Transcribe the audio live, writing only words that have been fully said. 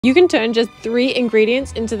You can turn just 3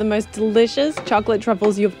 ingredients into the most delicious chocolate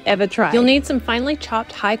truffles you've ever tried. You'll need some finely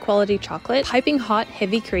chopped high-quality chocolate, piping hot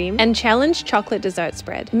heavy cream, and challenge chocolate dessert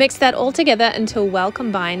spread. Mix that all together until well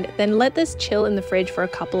combined, then let this chill in the fridge for a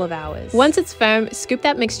couple of hours. Once it's firm, scoop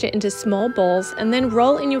that mixture into small balls and then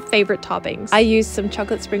roll in your favorite toppings. I used some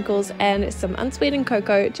chocolate sprinkles and some unsweetened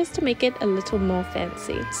cocoa just to make it a little more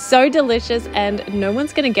fancy. So delicious, and no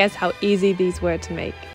one's gonna guess how easy these were to make.